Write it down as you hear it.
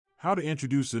How to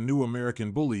introduce a new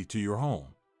American bully to your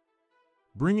home.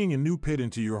 Bringing a new pet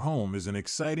into your home is an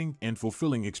exciting and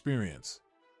fulfilling experience.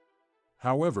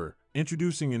 However,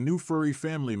 introducing a new furry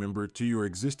family member to your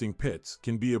existing pets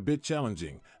can be a bit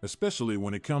challenging, especially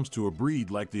when it comes to a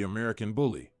breed like the American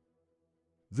Bully.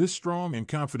 This strong and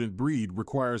confident breed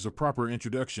requires a proper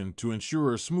introduction to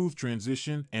ensure a smooth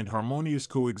transition and harmonious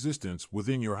coexistence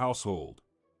within your household.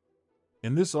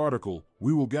 In this article,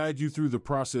 we will guide you through the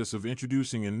process of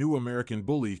introducing a new American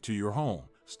Bully to your home,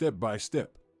 step by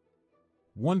step.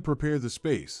 1. Prepare the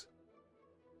space.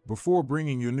 Before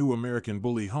bringing your new American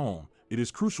Bully home, it is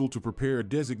crucial to prepare a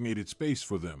designated space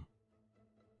for them.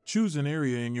 Choose an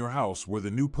area in your house where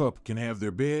the new pup can have their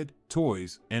bed,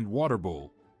 toys, and water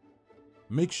bowl.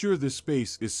 Make sure this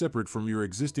space is separate from your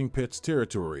existing pet's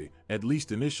territory, at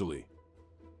least initially.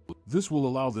 This will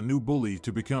allow the new bully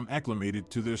to become acclimated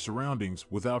to their surroundings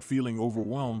without feeling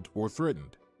overwhelmed or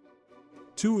threatened.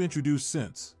 2. Introduce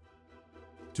scents.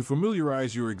 To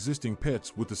familiarize your existing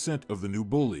pets with the scent of the new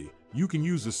bully, you can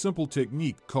use a simple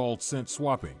technique called scent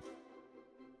swapping.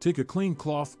 Take a clean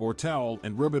cloth or towel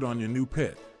and rub it on your new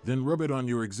pet, then rub it on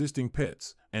your existing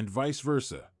pets, and vice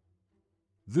versa.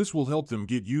 This will help them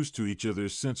get used to each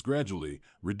other's scents gradually,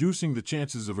 reducing the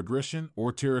chances of aggression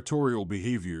or territorial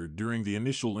behavior during the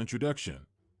initial introduction.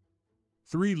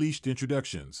 3. Leashed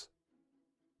introductions.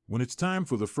 When it's time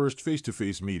for the first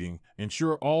face-to-face meeting,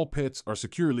 ensure all pets are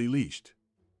securely leashed.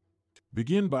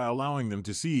 Begin by allowing them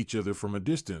to see each other from a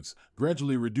distance,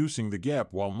 gradually reducing the gap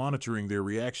while monitoring their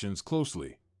reactions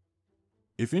closely.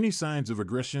 If any signs of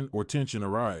aggression or tension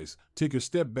arise, take a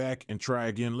step back and try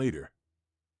again later.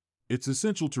 It's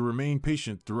essential to remain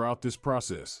patient throughout this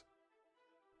process.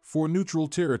 4. Neutral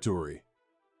territory.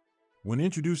 When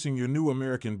introducing your new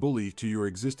American Bully to your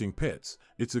existing pets,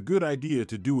 it's a good idea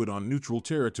to do it on neutral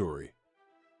territory.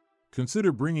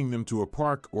 Consider bringing them to a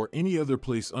park or any other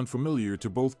place unfamiliar to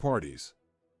both parties.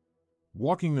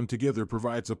 Walking them together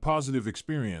provides a positive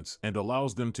experience and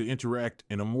allows them to interact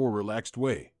in a more relaxed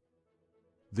way.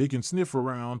 They can sniff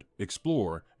around,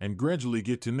 explore, and gradually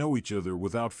get to know each other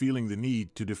without feeling the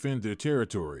need to defend their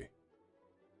territory.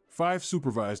 5.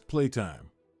 Supervised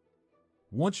playtime.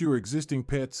 Once your existing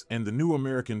pets and the new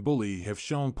American Bully have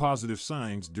shown positive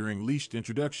signs during leashed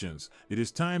introductions, it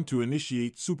is time to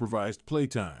initiate supervised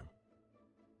playtime.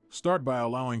 Start by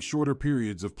allowing shorter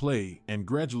periods of play and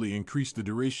gradually increase the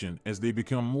duration as they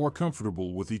become more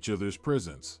comfortable with each other's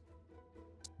presence.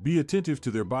 Be attentive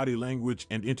to their body language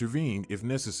and intervene if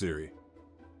necessary.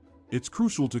 It's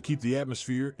crucial to keep the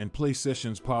atmosphere and play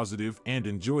sessions positive and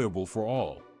enjoyable for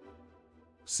all.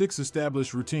 6.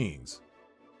 Establish routines.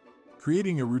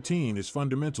 Creating a routine is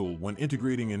fundamental when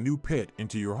integrating a new pet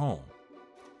into your home.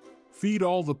 Feed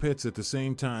all the pets at the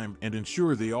same time and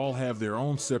ensure they all have their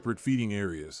own separate feeding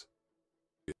areas.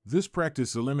 This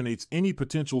practice eliminates any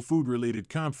potential food-related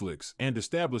conflicts and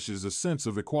establishes a sense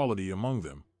of equality among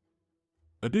them.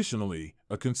 Additionally,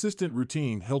 a consistent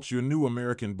routine helps your new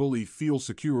American Bully feel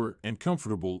secure and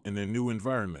comfortable in their new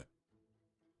environment.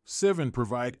 7.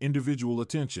 Provide individual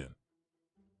attention.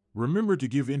 Remember to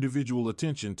give individual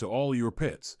attention to all your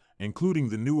pets, including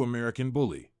the new American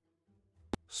Bully.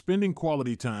 Spending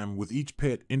quality time with each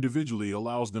pet individually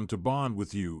allows them to bond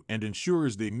with you and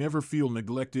ensures they never feel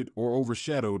neglected or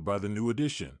overshadowed by the new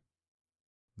addition.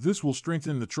 This will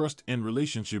strengthen the trust and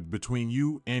relationship between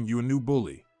you and your new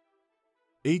bully.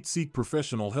 8. Seek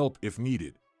professional help if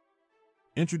needed.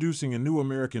 Introducing a new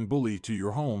American Bully to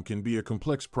your home can be a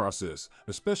complex process,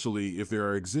 especially if there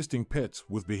are existing pets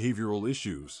with behavioral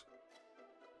issues.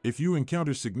 If you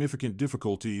encounter significant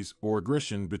difficulties or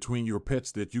aggression between your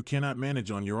pets that you cannot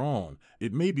manage on your own,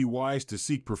 it may be wise to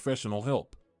seek professional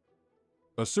help.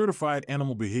 A certified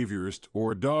animal behaviorist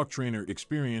or a dog trainer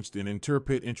experienced in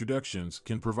inter-pet introductions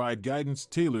can provide guidance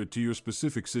tailored to your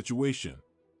specific situation.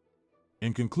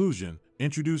 In conclusion,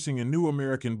 introducing a new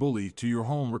American Bully to your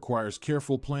home requires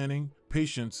careful planning,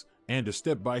 patience, and a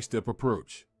step-by-step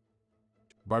approach.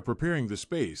 By preparing the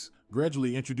space,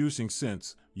 gradually introducing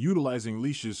scents, utilizing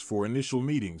leashes for initial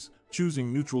meetings,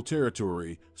 choosing neutral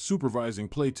territory, supervising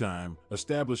playtime,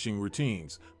 establishing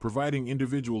routines, providing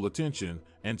individual attention,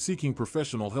 and seeking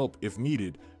professional help if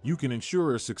needed, you can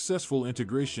ensure a successful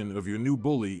integration of your new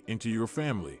bully into your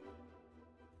family.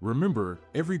 Remember,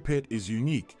 every pet is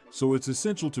unique, so it's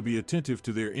essential to be attentive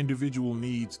to their individual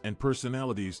needs and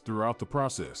personalities throughout the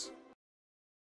process.